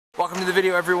Welcome to the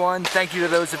video, everyone. Thank you to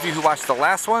those of you who watched the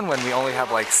last one when we only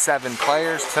have like 7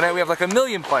 players. Tonight we have like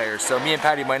 1,000,000 players, so me and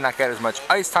Patty might not get as much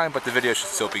ice time, but the video should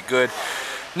still be good.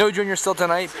 No junior still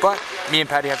tonight, but me and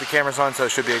Patty have the cameras on, so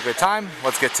it should be a good time.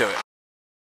 Let's get to it.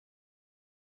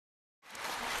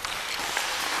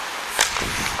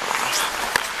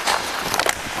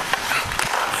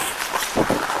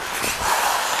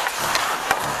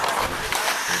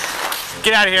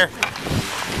 Get out of here.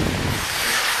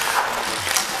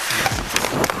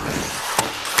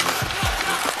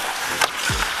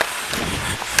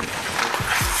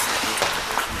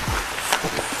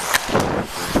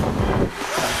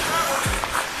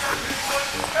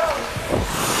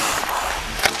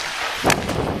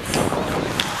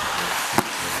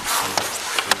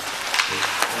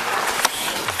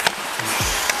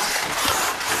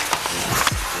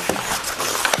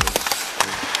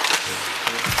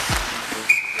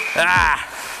 Ah!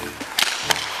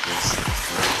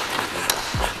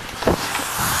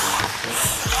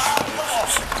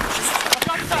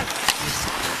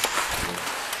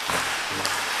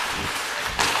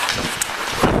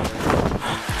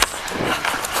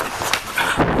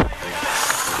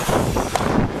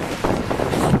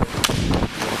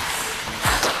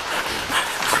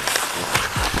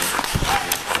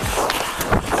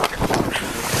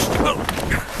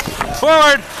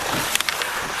 Forward!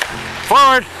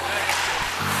 Forward!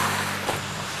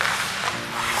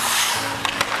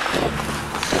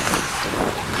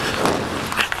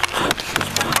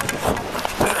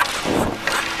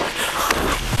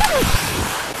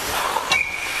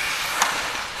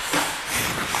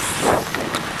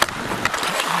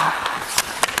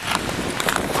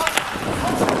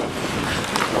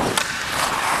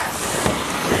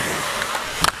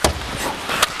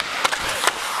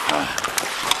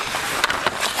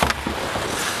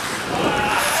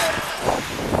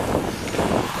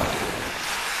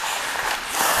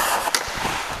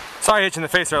 Sorry I hit you in the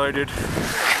face earlier, dude.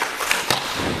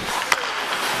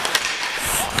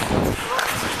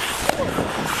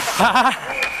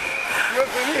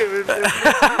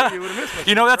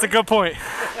 You know, that's a good point.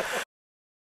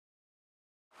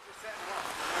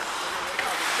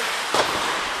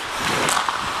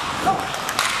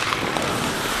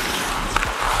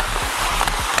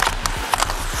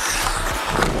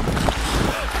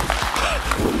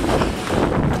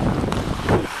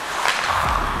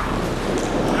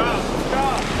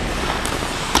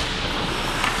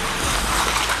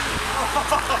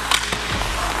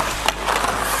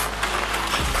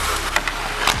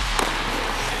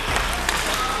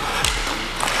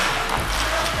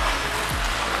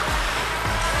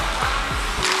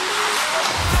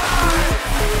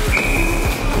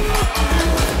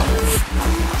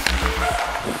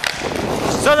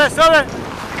 Still there.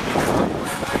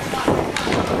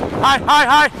 Hi. Oh my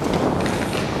God.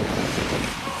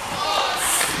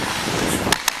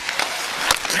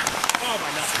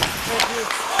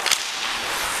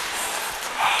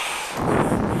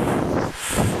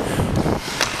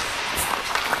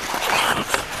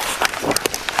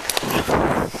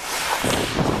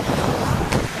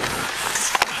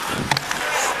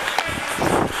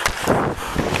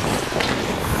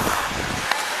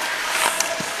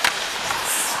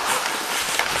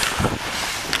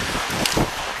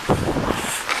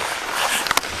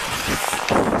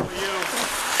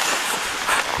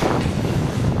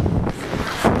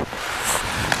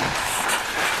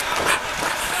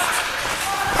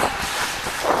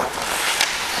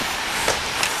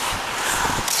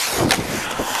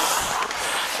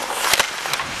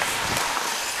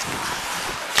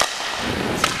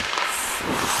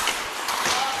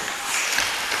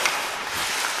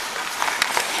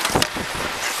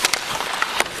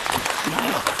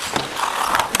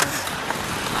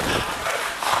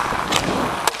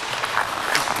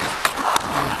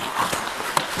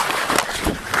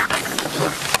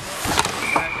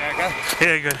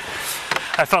 Yeah, good.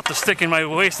 I felt the stick in my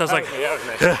waist. I was like, Yeah, that was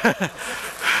nice.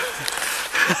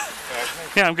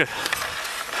 yeah, I'm good.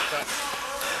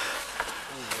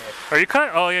 Are you cut?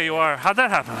 Oh, yeah, you are. How'd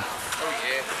that happen? Oh,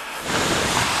 yeah.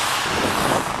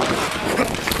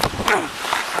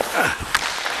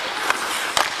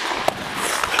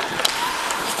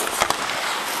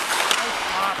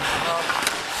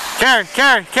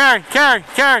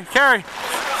 Carry.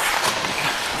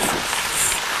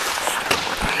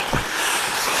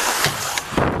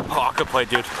 Oh, good play,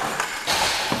 dude.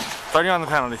 30 on the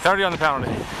penalty. 30.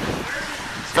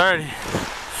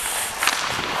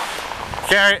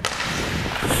 Carry.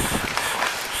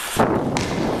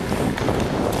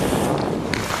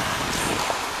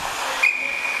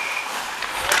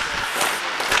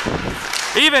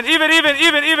 Even.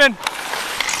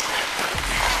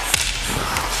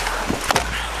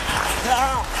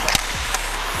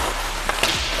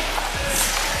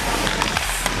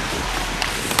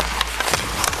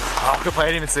 Oh, good play. I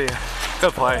didn't even see you.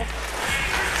 Good play.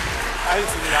 I didn't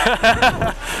see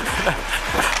that.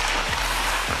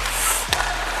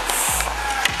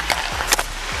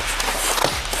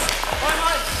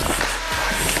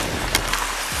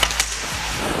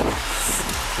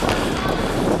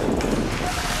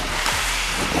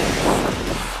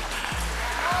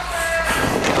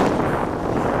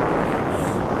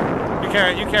 You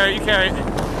carry it, you carry it, you carry it.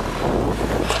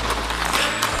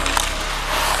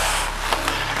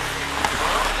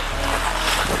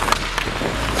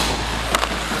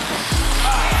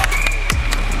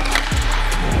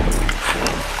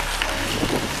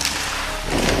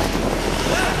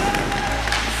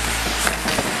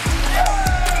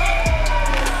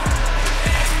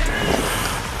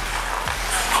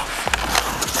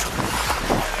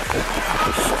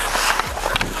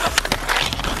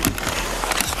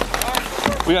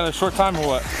 We got a short time or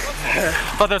what? I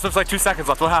thought there was like 2 seconds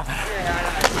left. What happened?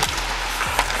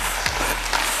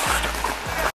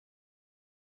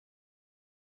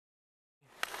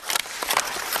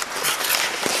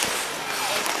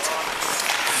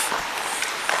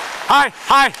 Hi,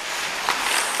 hi.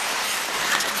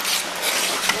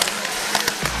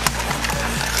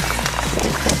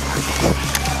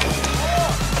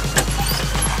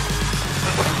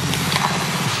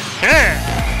 Yeah.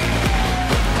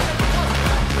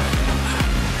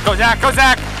 Go Zach, go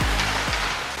Zach.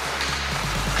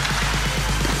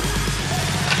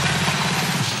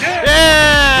 Yeah.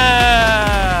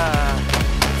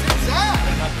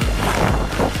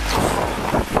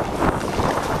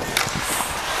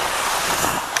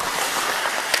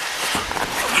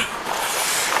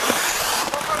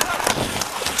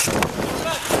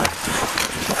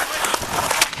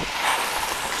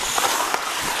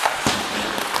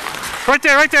 Right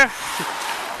there, right there.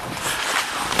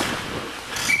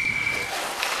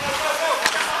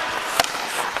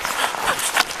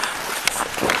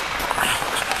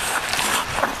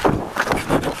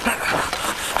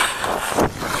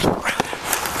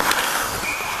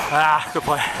 Ah, good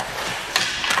play.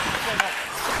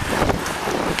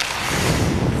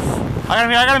 I got him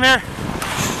here, I got him here.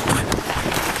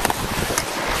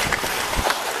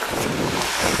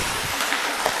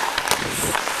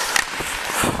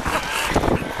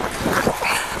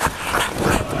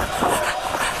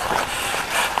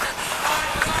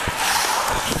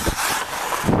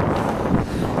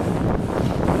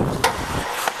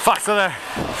 Fuck, still there.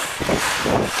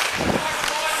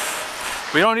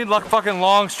 We don't need fucking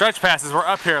long stretch passes. We're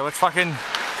up here. Let's fucking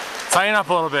tighten up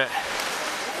a little bit.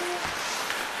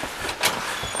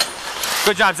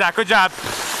 Good job, Zach. Good job.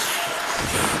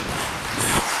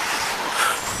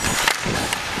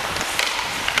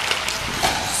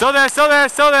 Still there, still there,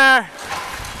 still there.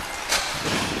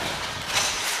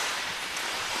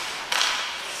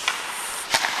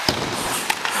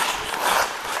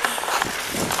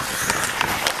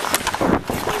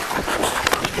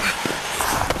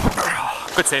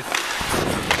 Good save.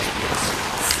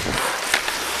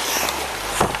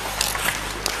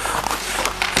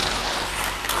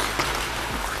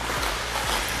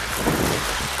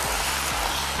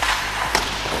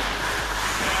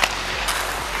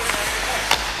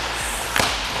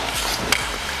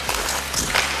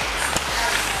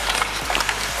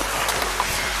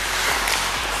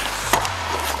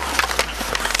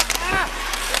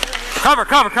 Cover,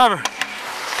 cover, cover.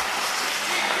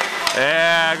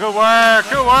 Yeah, good work,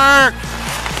 good work.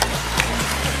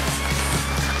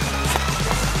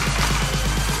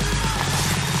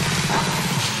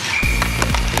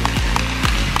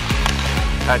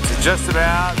 That's just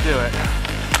about do it.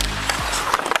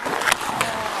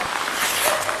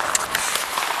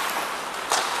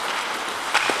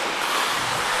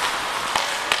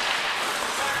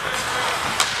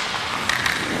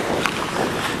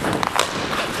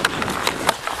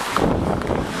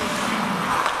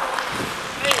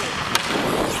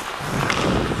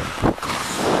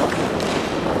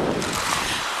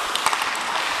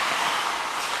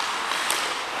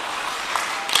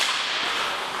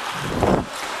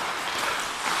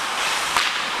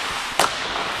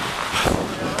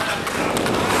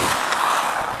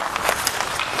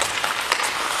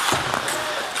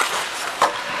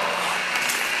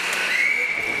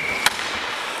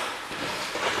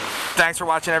 Thanks for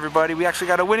watching, everybody. We actually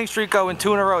got a winning streak going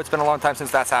 2 in a row. It's been a long time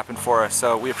since that's happened for us,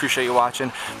 so we appreciate you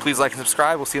watching. Please like and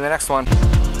subscribe. We'll see you in the next one.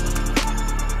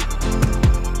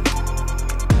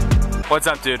 What's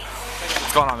up, dude?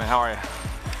 What's going on, man? How are you?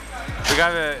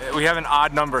 We have an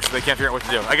odd number, so they can't figure out what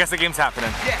to do. I guess the game's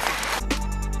happening. Yeah.